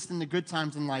not just in the good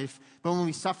times in life, but when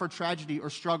we suffer tragedy or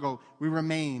struggle, we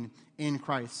remain in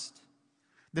Christ.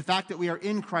 The fact that we are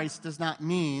in Christ does not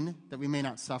mean that we may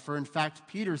not suffer. In fact,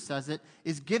 Peter says it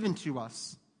is given to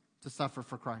us to suffer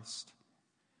for Christ.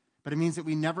 But it means that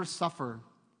we never suffer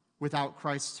without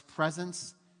Christ's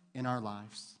presence in our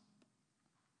lives.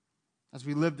 As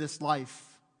we live this life,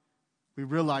 we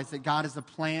realize that God has a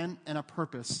plan and a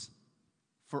purpose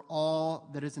for all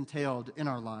that is entailed in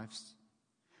our lives.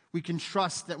 We can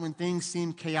trust that when things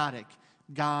seem chaotic,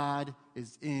 God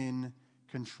is in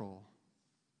control.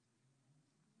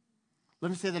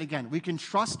 Let me say that again. We can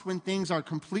trust when things are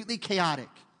completely chaotic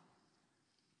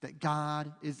that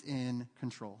God is in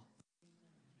control.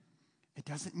 It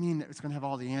doesn't mean that it's going to have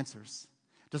all the answers.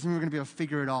 It doesn't mean we're going to be able to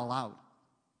figure it all out.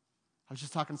 I was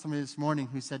just talking to somebody this morning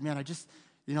who said, man,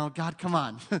 God, come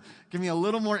on. Give me a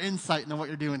little more insight into what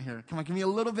you're doing here. Come on, give me a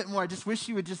little bit more. I just wish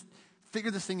you would just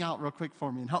figure this thing out real quick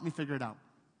for me and help me figure it out.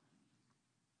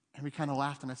 And we kind of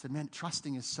laughed, and I said, man,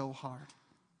 trusting is so hard.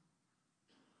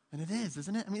 And it is,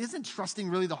 isn't it? I mean, isn't trusting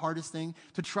really the hardest thing?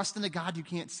 To trust in a God you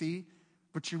can't see,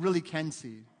 but you really can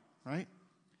see, right?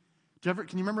 Can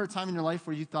you remember a time in your life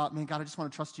where you thought, man, God, I just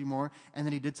want to trust you more, and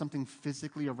then he did something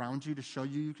physically around you to show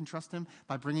you can trust him,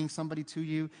 by bringing somebody to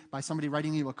you, by somebody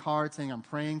writing you a card saying, I'm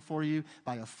praying for you,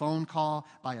 by a phone call,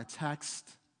 by a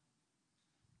text?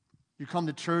 You come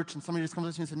to church, and somebody just comes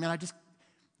up to you and says, man,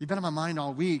 you've been on my mind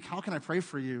all week. How can I pray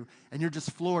for you? And you're just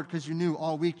floored because you knew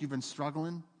all week you've been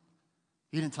struggling.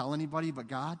 You didn't tell anybody but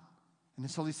God. And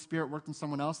his Holy Spirit worked in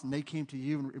someone else, and they came to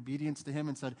you in obedience to him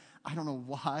and said, I don't know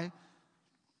why.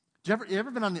 You ever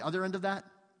been on the other end of that?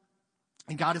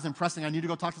 And God is impressing on you to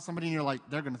go talk to somebody, and you're like,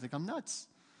 they're going to think I'm nuts.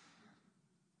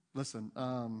 Listen,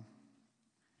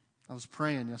 I was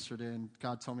praying yesterday, and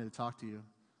God told me to talk to you.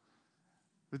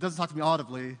 It doesn't talk to me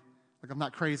audibly. Like, I'm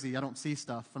not crazy. I don't see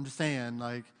stuff. I'm just saying,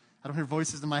 like, I don't hear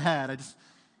voices in my head.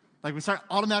 We start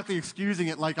automatically excusing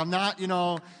it. Like, I'm not,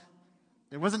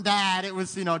 it wasn't that. It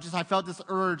was, just I felt this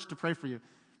urge to pray for you.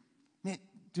 Man,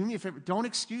 do me a favor. Don't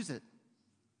excuse it.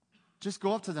 Just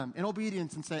go up to them in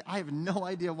obedience and say, I have no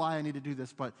idea why I need to do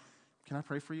this, but can I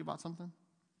pray for you about something?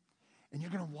 And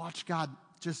you're going to watch God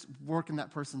just work in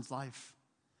that person's life.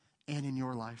 and in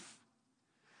your life.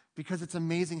 Because it's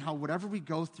amazing how whatever we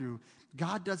go through,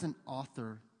 God doesn't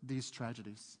author these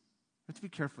tragedies. We have to be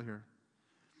careful here.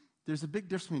 There's a big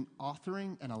difference between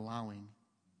authoring and allowing.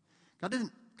 God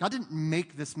didn't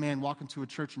make this man walk into a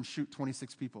church and shoot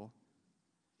 26 people.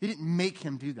 He didn't make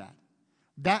him do that.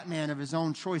 That man of his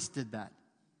own choice did that.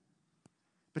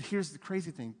 But here's the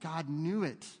crazy thing. God knew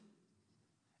it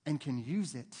and can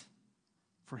use it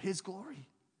for his glory.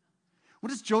 What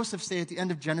does Joseph say at the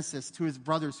end of Genesis to his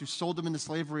brothers who sold him into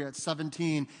slavery at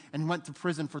 17 and went to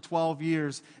prison for 12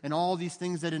 years and all these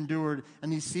things that endured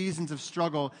and these seasons of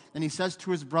struggle? And he says to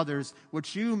his brothers,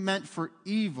 what you meant for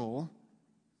evil,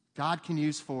 God can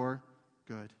use for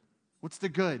good. What's the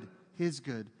good? His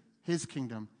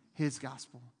kingdom, his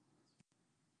gospel.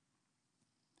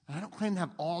 And I don't claim to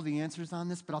have all the answers on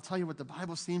this, but I'll tell you what the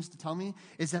Bible seems to tell me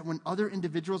is that when other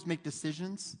individuals make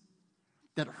decisions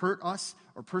that hurt us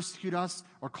or persecute us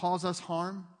or cause us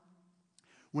harm,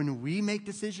 when we make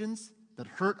decisions that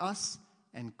hurt us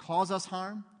and cause us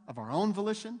harm of our own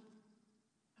volition,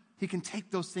 he can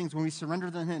take those things when we surrender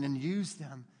them to him and use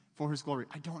them for his glory.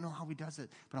 I don't know how he does it,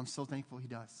 but I'm so thankful he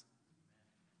does.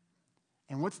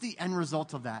 And what's the end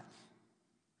result of that?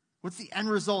 What's the end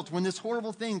result when this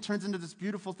horrible thing turns into this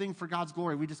beautiful thing for God's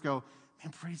glory? We just go,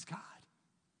 man, praise God.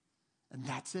 And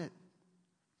that's it.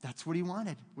 That's what he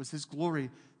wanted, was his glory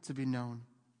to be known.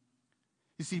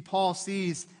 You see, Paul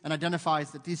sees and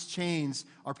identifies that these chains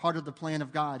are part of the plan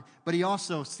of God, but he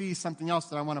also sees something else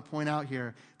that I want to point out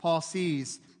here. Paul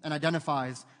sees and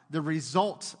identifies the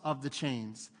result of the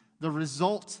chains, the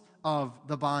result of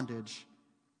the bondage,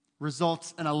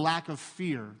 results in a lack of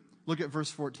fear. Look at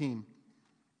verse 14.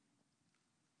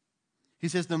 He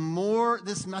says, the more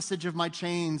this message of my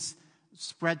chains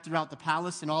spread throughout the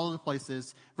palace and all of the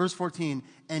places. Verse 14,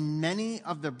 and many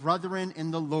of the brethren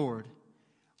in the Lord,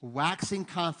 waxing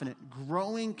confident,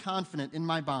 growing confident in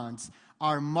my bonds,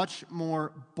 are much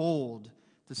more bold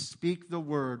to speak the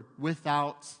word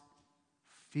without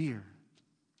fear.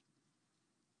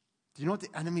 Do you know what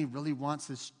the enemy really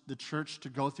wants the church to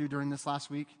go through during this last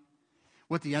week?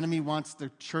 What the enemy wants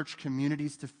the church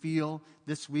communities to feel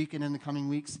this week and in the coming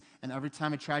weeks, and every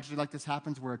time a tragedy like this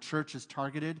happens where a church is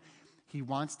targeted, he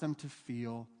wants them to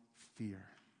feel fear.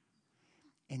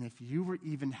 And if you were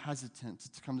even hesitant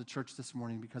to come to church this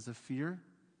morning because of fear,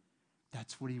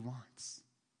 that's what he wants.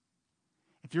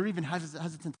 If you're even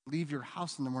hesitant to leave your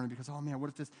house in the morning because, oh man, what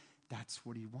if this? That's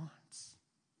what he wants.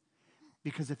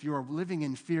 Because if you are living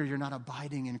in fear, you're not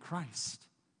abiding in Christ.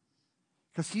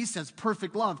 Because he says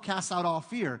perfect love casts out all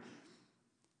fear.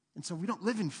 And so we don't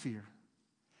live in fear.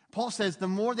 Paul says the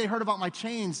more they heard about my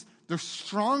chains, the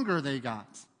stronger they got.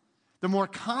 The more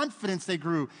confidence they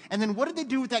grew. And then what did they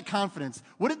do with that confidence?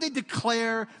 What did they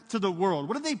declare to the world?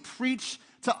 What did they preach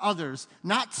to others?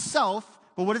 Not self,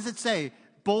 but what does it say?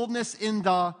 Boldness in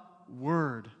the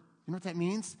word. You know what that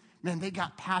means? Man, they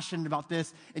got passionate about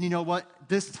this. And you know what?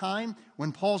 This time,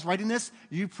 when Paul's writing this,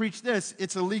 you preach this,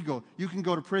 it's illegal. You can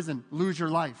go to prison, lose your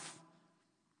life.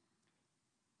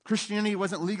 Christianity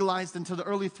wasn't legalized until the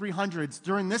early 300s.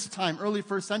 During this time, early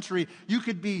first century, you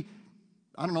could be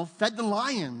fed to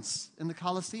lions in the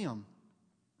Colosseum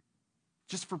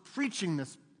just for preaching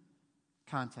this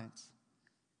content.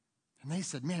 And they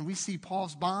said, man, we see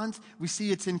Paul's bonds, we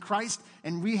see it's in Christ,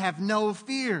 and we have no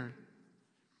fear.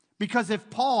 Because if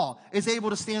Paul is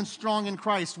able to stand strong in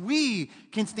Christ, we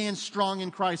can stand strong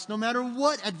in Christ no matter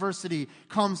what adversity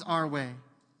comes our way.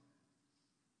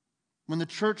 When the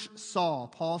church saw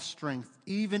Paul's strength,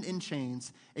 even in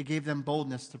chains, it gave them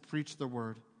boldness to preach the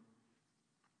word.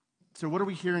 So what are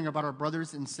we hearing about our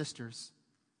brothers and sisters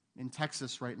in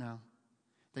Texas right now?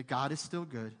 That God is still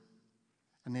good,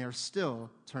 and they are still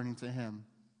turning to him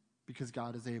because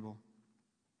God is able.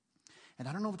 And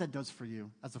I don't know what that does for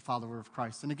you as a follower of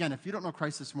Christ. And again, if you don't know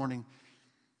Christ this morning,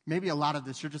 maybe a lot of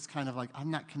this, you're just kind of like, I'm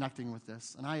not connecting with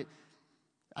this. And I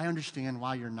understand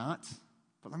why you're not,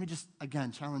 but let me just,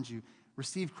 again, challenge you.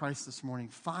 Receive Christ this morning.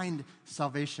 Find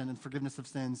salvation and forgiveness of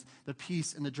sins, the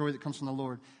peace and the joy that comes from the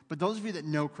Lord. But those of you that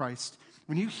know Christ,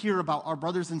 when you hear about our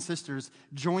brothers and sisters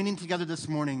joining together this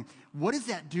morning, what does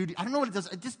that do? I don't know what it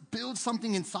does. It just builds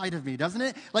something inside of me, doesn't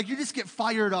it? Like you just get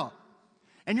fired up.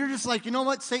 And you're just like, you know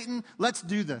what, Satan, let's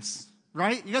do this,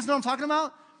 right? You guys know what I'm talking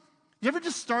about? You ever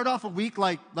just start off a week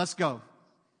like, let's go?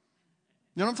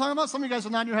 You know what I'm talking about? Some of you guys are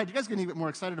nodding your head. You guys are getting a bit more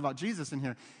excited about Jesus in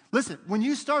here. Listen, when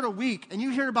you start a week and you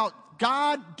hear about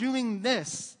God doing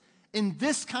this in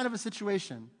this kind of a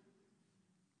situation,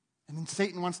 and then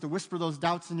Satan wants to whisper those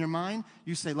doubts in your mind,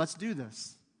 you say, let's do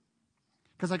this.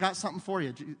 Because I got something for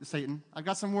you, Satan. I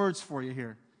got some words for you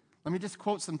here. Let me just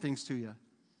quote some things to you.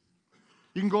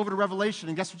 You can go over to Revelation,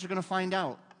 and guess what you're going to find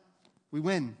out? We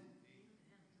win.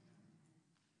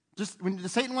 Just when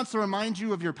Satan wants to remind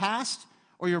you of your past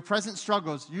or your present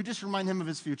struggles, you just remind him of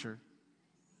his future.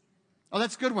 Oh,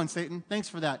 that's a good one, Satan. Thanks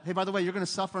for that. Hey, by the way, you're going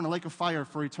to suffer in a lake of fire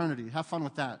for eternity. Have fun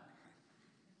with that.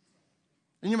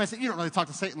 And you might say, you don't really talk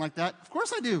to Satan like that. Of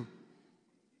course I do.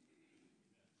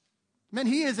 Man,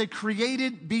 he is a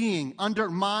created being under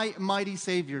my mighty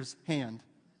Savior's hand.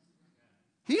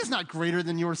 He is not greater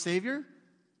than your Savior.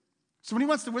 So when he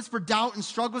wants to whisper doubt and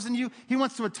struggles in you, he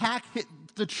wants to attack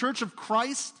the church of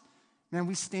Christ, man,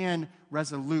 we stand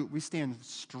resolute. We stand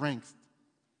strength.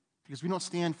 Because we don't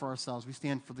stand for ourselves. We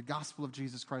stand for the gospel of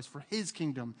Jesus Christ, for his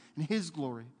kingdom and his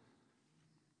glory.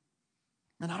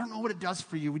 And I don't know what it does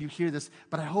for you when you hear this,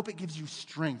 but I hope it gives you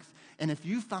strength. And if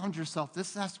you found yourself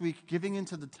this last week giving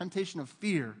into the temptation of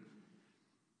fear,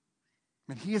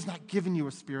 man, he has not given you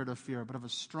a spirit of fear, but of a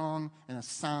strong and a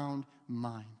sound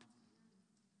mind.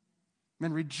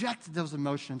 Man, reject those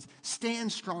emotions,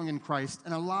 stand strong in Christ,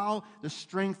 and allow the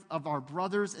strength of our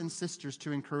brothers and sisters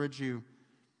to encourage you.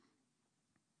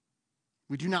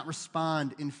 We do not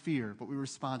respond in fear, but we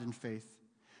respond in faith.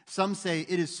 Some say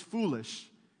it is foolish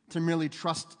to merely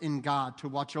trust in God to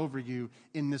watch over you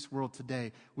in this world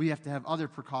today. We have to have other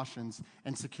precautions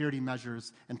and security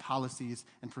measures and policies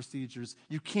and procedures.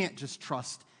 You can't just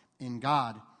trust in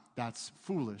God. That's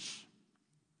foolish.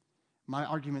 My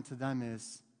argument to them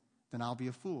is, then I'll be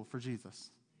a fool for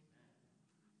Jesus.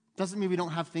 Doesn't mean we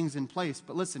don't have things in place,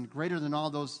 but listen, greater than all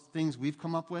those things we've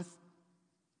come up with,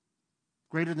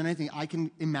 greater than anything I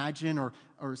can imagine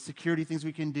or security things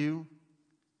we can do,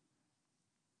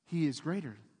 he is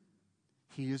greater.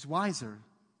 He is wiser.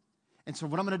 And so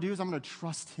what I'm going to do is I'm going to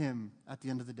trust him at the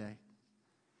end of the day.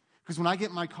 Because when I get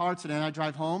in my car today and I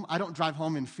drive home, I don't drive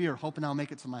home in fear, hoping I'll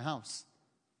make it to my house.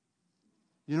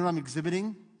 You know what I'm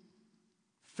exhibiting?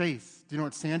 Faith. Do you know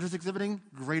what Sandra's exhibiting?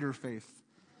 Greater faith.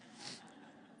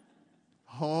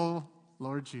 Oh,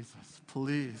 Lord Jesus,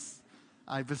 please,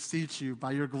 I beseech you,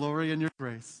 by your glory and your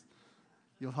grace,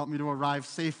 you'll help me to arrive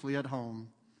safely at home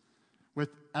with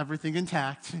everything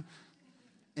intact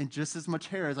and just as much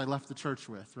hair as I left the church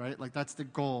with, right? Like, that's the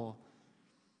goal.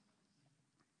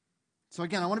 So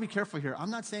again, I want to be careful here.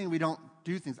 I'm not saying we don't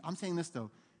do things. I'm saying this,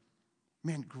 though.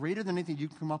 Man, greater than anything you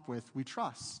can come up with, we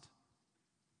trust.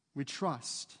 We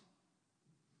trust.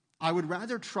 I would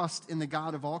rather trust in the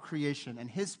God of all creation and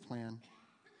his plan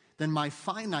than my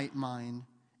finite mind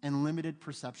and limited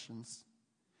perceptions.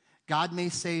 God may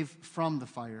save from the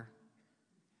fire.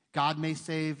 God may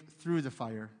save through the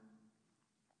fire.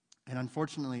 And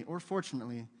unfortunately, or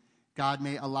fortunately, God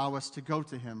may allow us to go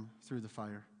to him through the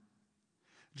fire.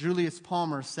 Julius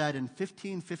Palmer said in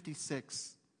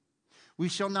 1556, "We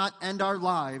shall not end our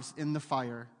lives in the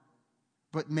fire,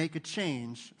 but make a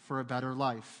change for a better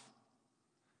life."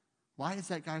 Why is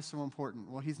that guy so important?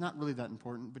 Well, he's not really that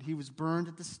important, but he was burned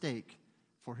at the stake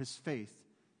for his faith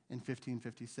in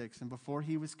 1556. And before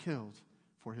he was killed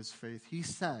for his faith, he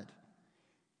said,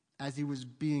 as he was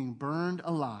being burned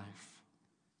alive,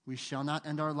 "We shall not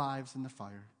end our lives in the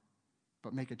fire,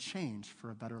 but make a change for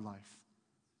a better life."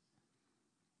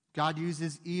 God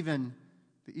uses even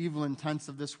the evil intents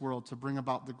of this world to bring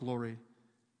about the glory.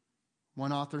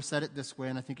 One author said it this way,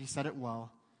 and I think he said it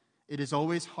well. It is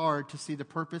always hard to see the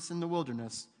purpose in the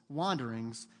wilderness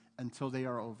wanderings until they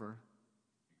are over.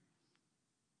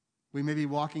 We may be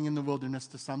walking in the wilderness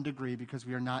to some degree because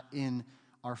we are not in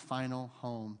our final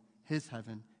home, his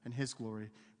heaven and his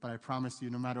glory. But I promise you,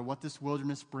 no matter what this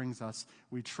wilderness brings us,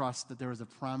 we trust that there is a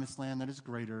promised land that is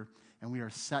greater, and we are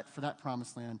set for that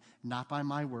promised land, not by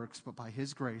my works, but by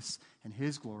his grace and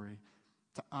his glory,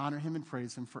 to honor him and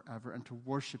praise him forever and to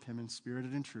worship him in spirit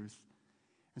and in truth.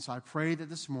 And so I pray that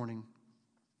this morning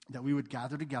that we would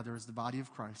gather together as the body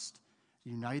of Christ,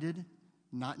 united,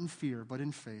 not in fear, but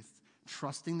in faith,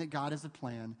 trusting that God has a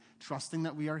plan, trusting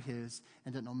that we are his,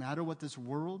 and that no matter what this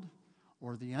world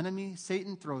or the enemy,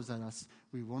 Satan, throws at us,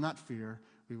 we will not fear,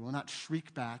 we will not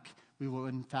shriek back, we will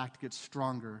in fact get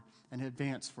stronger and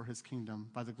advance for his kingdom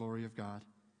by the glory of God.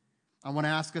 I want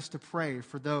to ask us to pray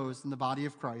for those in the body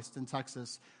of Christ in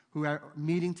Texas who are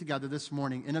meeting together this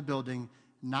morning in a building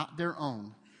not their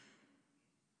own.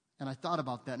 And I thought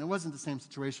about that, and it wasn't the same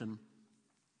situation,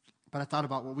 but I thought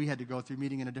about what we had to go through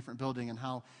meeting in a different building and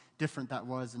how different that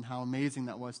was and how amazing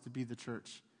that was to be the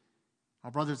church.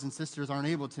 Our brothers and sisters aren't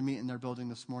able to meet in their building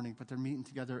this morning, but they're meeting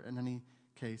together in any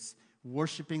case,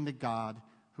 worshiping the God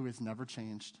who has never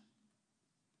changed.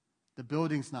 The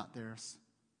building's not theirs,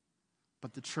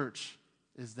 but the church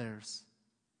is theirs.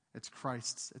 It's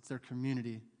Christ's. It's their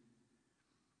community.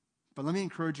 But let me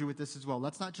encourage you with this as well.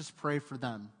 Let's not just pray for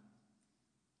them.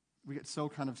 We get so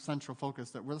kind of central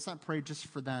focused that let's not pray just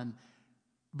for them.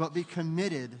 but being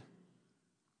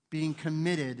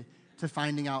committed to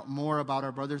finding out more about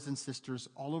our brothers and sisters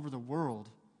all over the world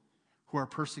who are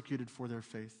persecuted for their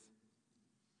faith.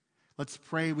 Let's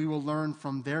pray we will learn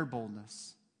from their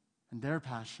boldness and their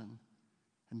passion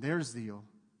and their zeal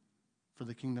for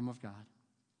the kingdom of God.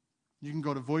 You can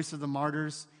go to Voice of the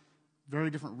Martyrs,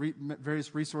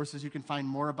 various resources. You can find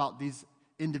more about these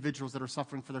individuals that are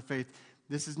suffering for their faith.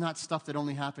 This is not stuff that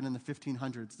only happened in the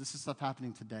 1500s. This is stuff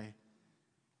happening today.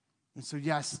 And so,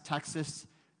 yes, Texas,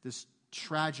 this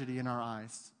tragedy in our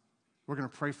eyes, we're going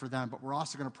to pray for them, but we're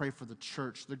also going to pray for the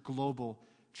church, the global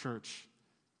church,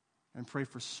 and pray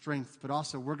for strength. But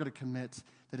also, we're going to commit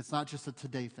that it's not just a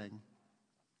today thing.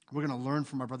 We're going to learn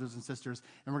from our brothers and sisters,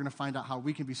 and we're going to find out how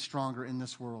we can be stronger in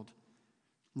this world.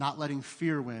 Not letting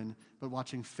fear win, but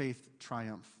watching faith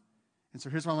triumph. And so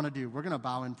here's what I want to do. We're going to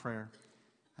bow in prayer,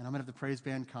 and I'm going to have the praise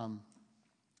band come,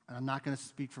 and I'm not going to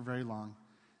speak for very long.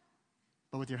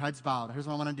 But with your heads bowed, here's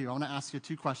what I want to do. I want to ask you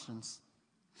 2 questions.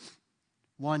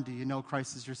 1, do you know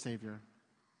Christ is your Savior?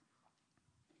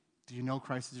 Do you know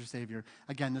Christ is your Savior?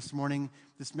 Again, this morning,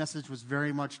 this message was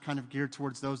very much kind of geared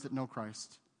towards those that know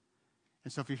Christ.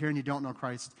 And so if you're here and you don't know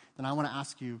Christ, then I want to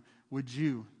ask you, would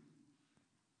you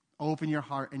open your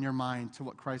heart and your mind to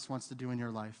what Christ wants to do in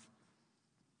your life?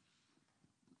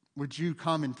 Would you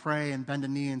come and pray and bend a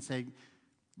knee and say,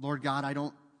 Lord God, I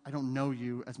don't know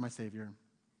you as my Savior.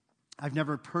 I've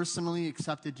never personally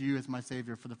accepted you as my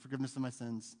Savior for the forgiveness of my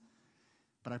sins.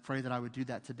 But I pray that I would do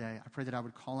that today. I pray that I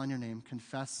would call on your name,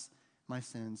 confess my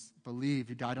sins, believe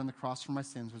you died on the cross for my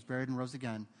sins, was buried and rose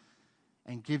again,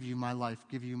 and give you my life,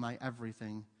 give you my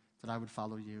everything, that I would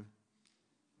follow you.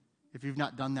 If you've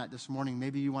not done that this morning,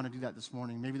 maybe you want to do that this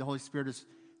morning. Maybe the Holy Spirit has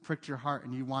pricked your heart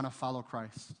and you want to follow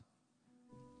Christ.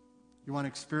 You want to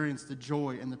experience the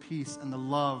joy and the peace and the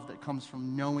love that comes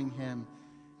from knowing him,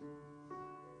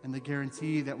 and the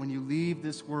guarantee that when you leave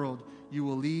this world, you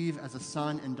will leave as a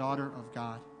son and daughter of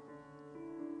God.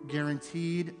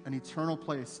 Guaranteed an eternal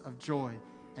place of joy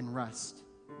and rest.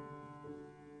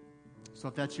 So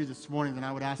if that's you this morning, then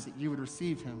I would ask that you would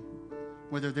receive him,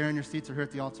 whether there in your seats or here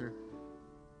at the altar.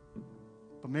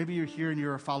 But maybe you're here and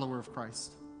you're a follower of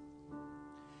Christ,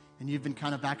 and you've been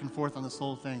kind of back and forth on this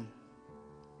whole thing.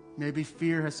 Maybe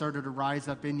fear has started to rise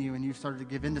up in you, and you've started to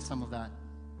give in to some of that.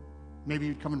 Maybe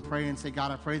you'd come and pray and say, God,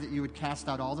 I pray that you would cast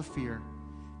out all the fear.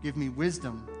 Give me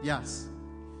wisdom, yes.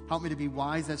 Help me to be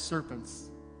wise as serpents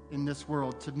in this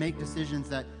world, to make decisions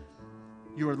that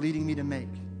you are leading me to make.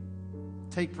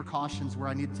 Take precautions where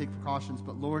I need to take precautions.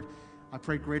 But Lord, I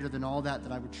pray greater than all that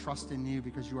I would trust in you,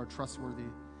 because you are trustworthy.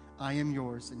 I am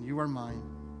yours and you are mine.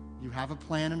 You have a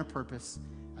plan and a purpose.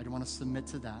 I want to submit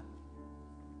to that.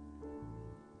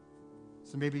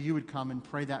 So maybe you would come and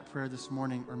pray that prayer this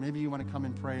morning, or maybe you want to come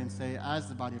and pray and say, as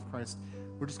the body of Christ,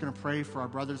 we're just going to pray for our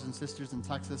brothers and sisters in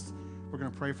Texas. We're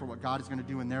going to pray for what God is going to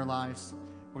do in their lives.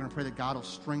 We're going to pray that God will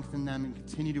strengthen them and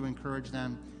continue to encourage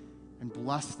them and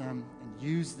bless them and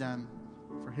use them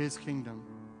for his kingdom,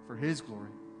 for his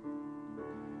glory.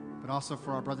 But also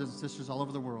for our brothers and sisters all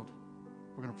over the world.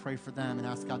 We're going to pray for them and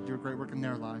ask God to do a great work in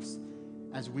their lives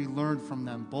as we learn from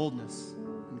them boldness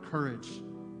and courage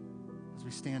as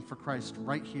we stand for Christ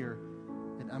right here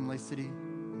in Imlay City,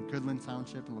 in Goodland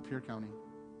Township, in Lapeer County.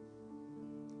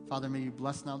 Father, may you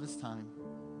bless now this time.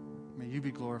 May you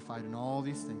be glorified in all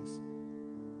these things.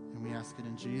 And we ask it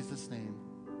in Jesus' name.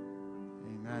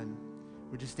 Amen.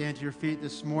 Would you stand to your feet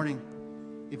this morning?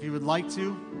 If you would like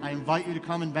to, I invite you to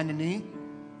come and bend a knee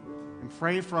and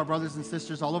pray for our brothers and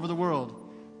sisters all over the world,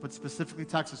 but specifically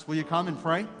Texas. Will you come and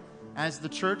pray as the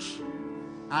church?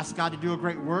 Ask God to do a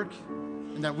great work,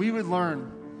 and that we would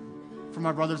learn from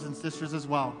our brothers and sisters as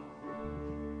well.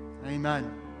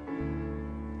 Amen.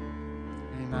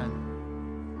 Amen.